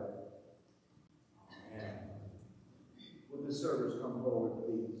forever. Amen. Would the servers come forward,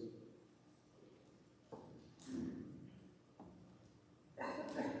 please?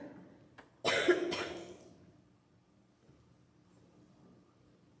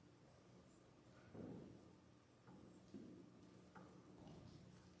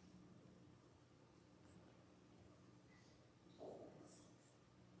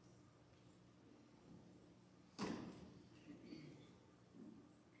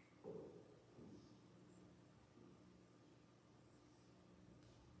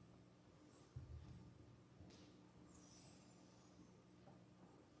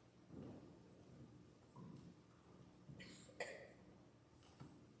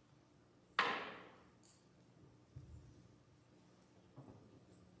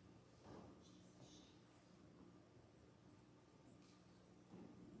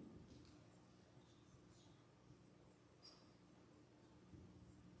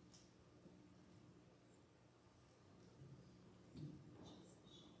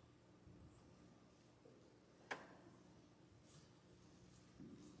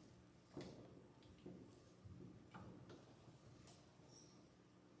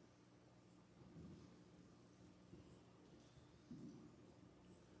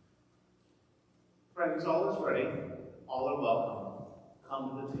 Friends, all is ready. All are welcome. Come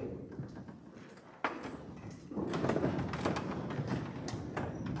to the table.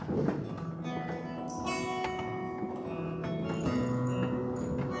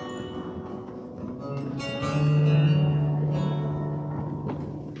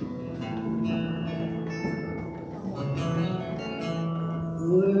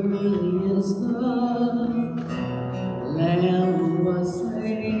 Worthy is the Lamb who was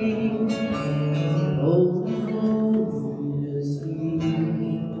slain. Holy, holy is He.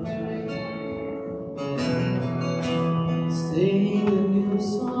 Sing a new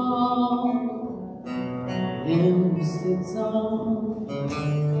song, hymn sits on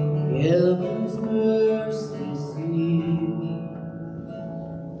heaven's mercy seat.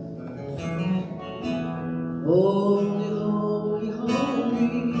 Holy, holy,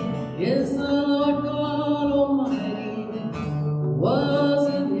 holy is the Lord God Almighty, who was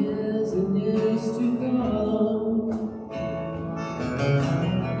and is to come.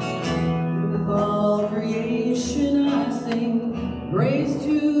 With all creation I sing praise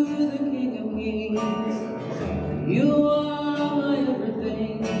to the King of Kings. You are my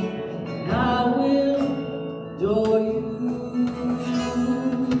everything, and I will adore you.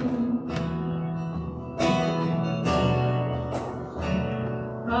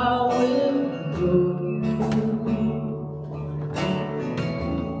 I will adore you.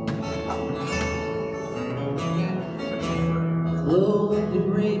 Clothed in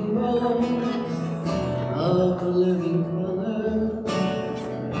rainbows of a living color,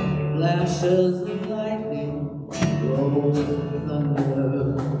 flashes of lightning, rolls of thunder.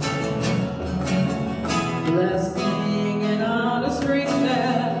 Blessing and honor, strength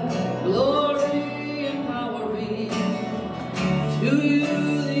and glory and power be to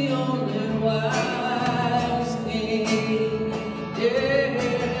you, the only wise King. Yeah.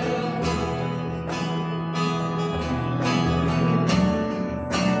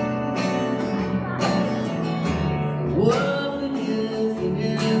 Was and is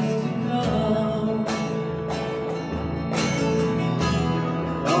to come.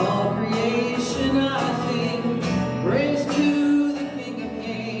 All creation I sing praise to the King of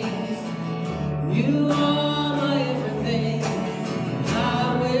Kings. You are my everything, I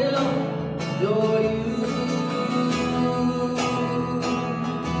will adore you.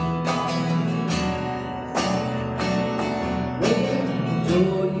 Will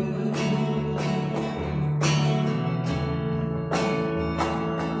adore you.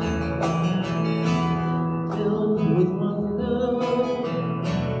 Filled with wonder,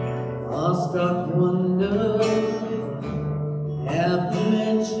 awestruck wonder, at the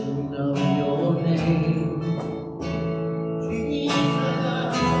mention of your name.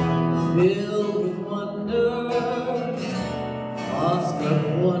 Jesus. Filled with wonder, awestruck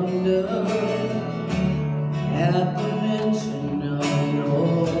wonder, at the mention of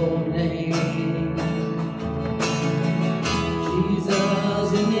your name.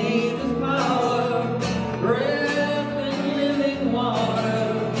 Jesus, your name is power, breath and living water,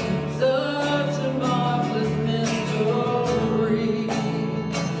 such a marvelous mystery.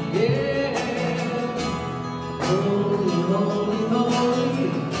 Yeah. Holy, holy, holy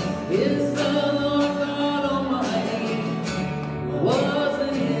is the Lord God Almighty, who was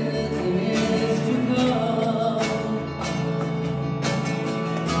and is to come.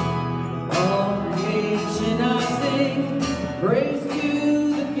 All creation I sing praise to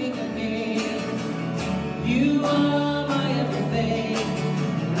the King of Kings. You are my everything,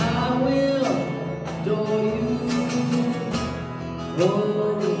 and I will adore you.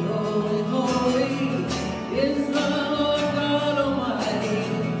 Holy, holy, holy is the Lord God Almighty,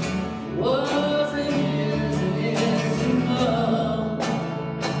 who was and is to come.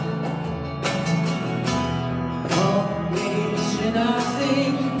 All creation I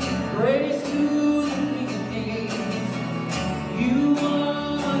sing praise to the King of Kings. You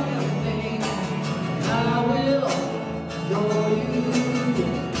are my everything, and I will adore you.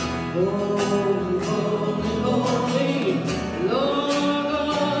 Holy, holy, holy, Lord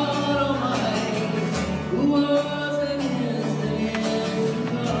God Almighty, who was and is to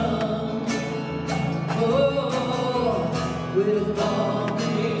come. Oh, with all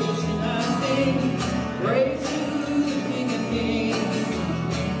creation I sing praise to the King of Kings.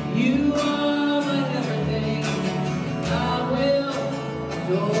 You are my everything, I will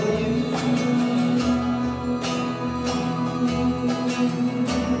adore you.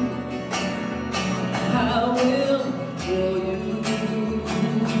 I will adore you.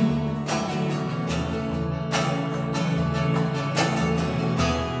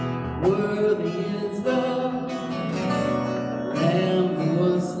 Worthy is the Lamb who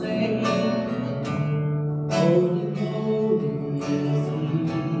was slain.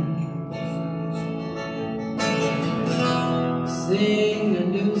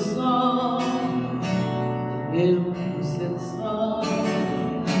 new song to him who sits on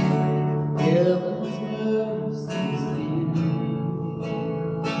heaven's mercy seat.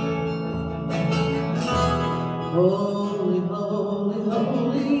 Holy, holy,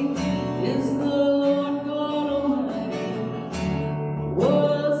 holy is the Lord God Almighty,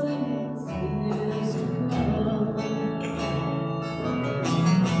 was and is to come.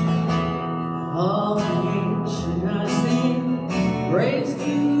 All creation I sing praise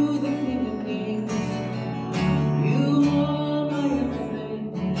to the King of Kings. You are my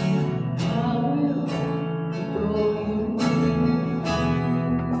everything, I will adore you.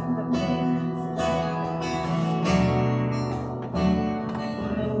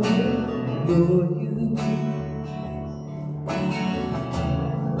 I will adore you.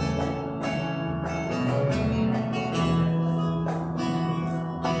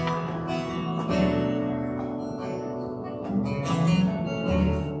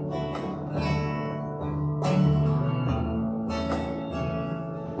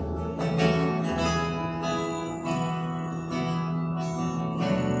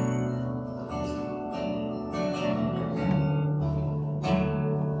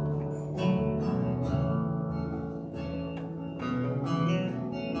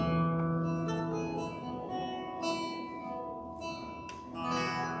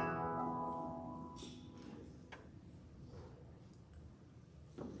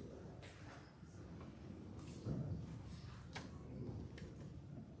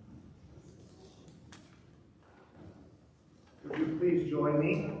 Would you please join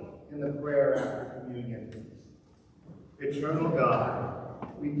me in the prayer after communion? Eternal God,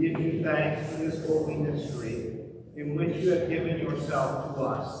 we give you thanks for this holy mystery in which you have given yourself to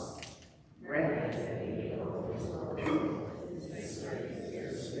us. Grant us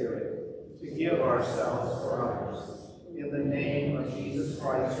Spirit to give ourselves for others. In the name of Jesus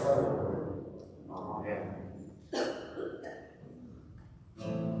Christ our Lord. Amen.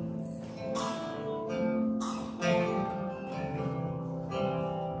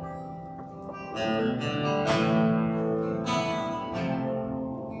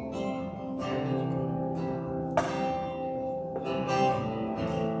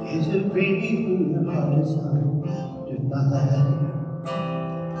 Is it really who your heart is undivided?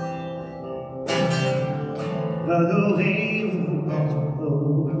 By the way the walls are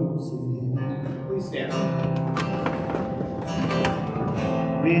closing. Please stand.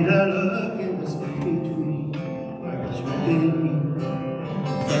 With a look in the space between us within me,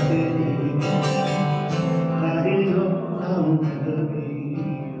 I know I will never be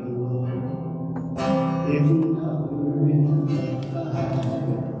alone. There's another in the fire,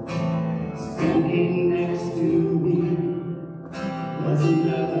 standing next to me. There's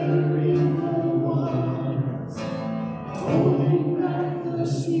another in the waters, holding back the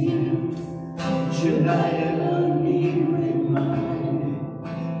sea. Should I ever be reminded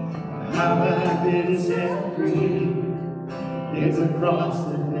how I've been set free? There's a cross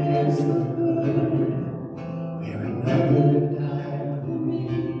that bears the burden, where another died for me.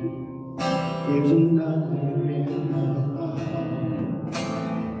 There's another in the fire.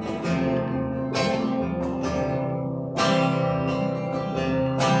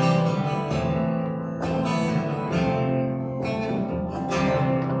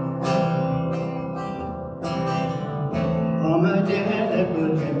 All my dad that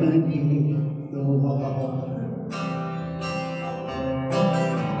would ever need the water.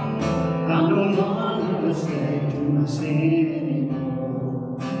 I don't want to stay to my sin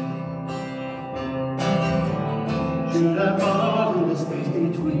anymore. Should I fall in the space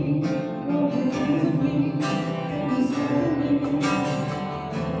between you and me?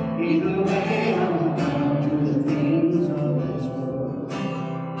 Either way, I'm bound to the things of this world,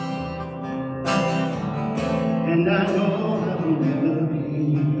 and I know I will never be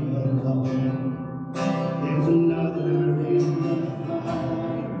alone. There's another in the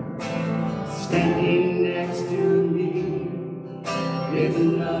fire, standing next to me. There's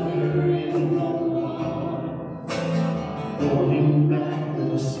another in the water, holding back the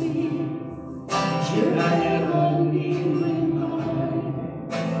sea. Should I ever be reminded,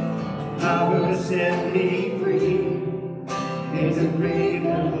 power set me free. There's a grave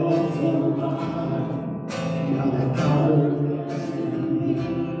that holds a line, now that power is in me.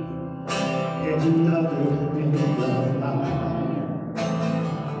 There's another in the fire.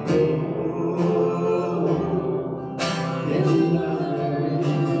 There's another in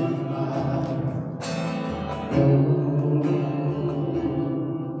the fire.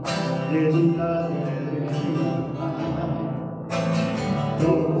 There's another in the fire.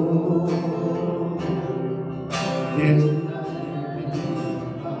 There's another in the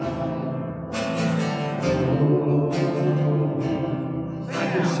fire.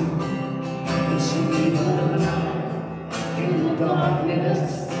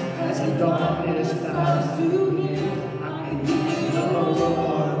 darkness, as the darkness flies to him, I can hear the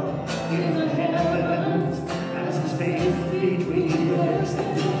roar in the heavens, as the space between the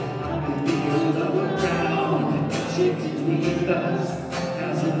distance. I can feel the ground shift beneath us,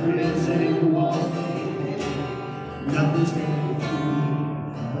 as the prison walls begin. Nothing's standing between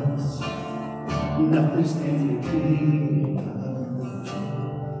us. Nothing's standing between us.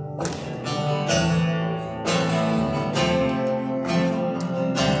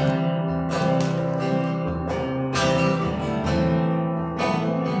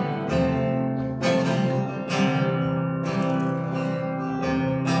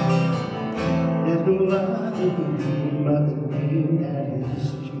 There's no other name but the name that is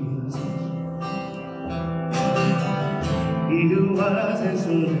Jesus. He who was and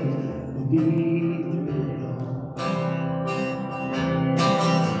so will be through it all.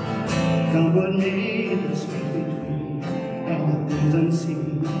 Come what may, the space between and the things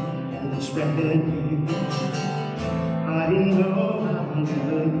unseen and the spread near. I know I will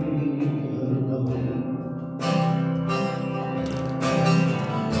never be alone.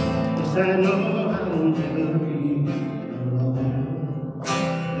 Yes, I know I will never be alone.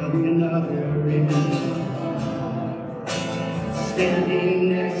 There'll be another in the standing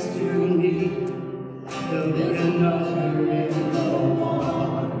next to me. There'll be another in the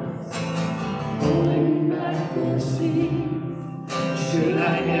waters, holding back the sea. Should I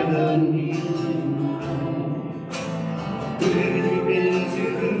ever need you, will you into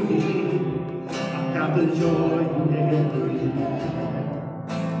me? I've got the joy in every night,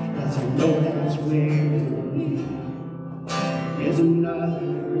 'cause I know that's where it will be. There's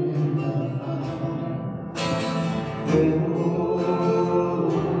another in the fire. Oh,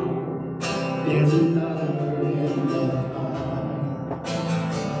 there's another in the fire.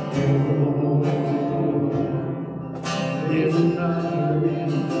 Oh, there's another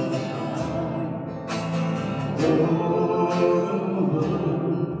in the fire. Oh,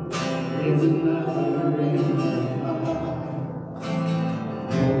 there's another in the fire.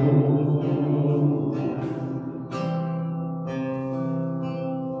 Oh.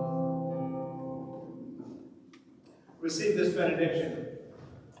 Receive this benediction.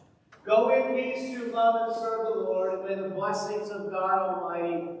 Go in peace to love and serve the Lord, and may the blessings of God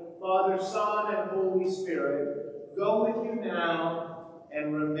Almighty, Father, Son, and Holy Spirit go with you now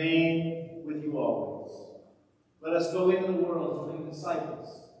and remain with you always. Let us go into the world to be disciples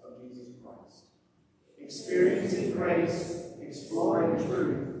of Jesus Christ, experiencing grace, exploring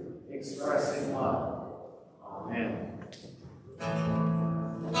truth, expressing love. Amen.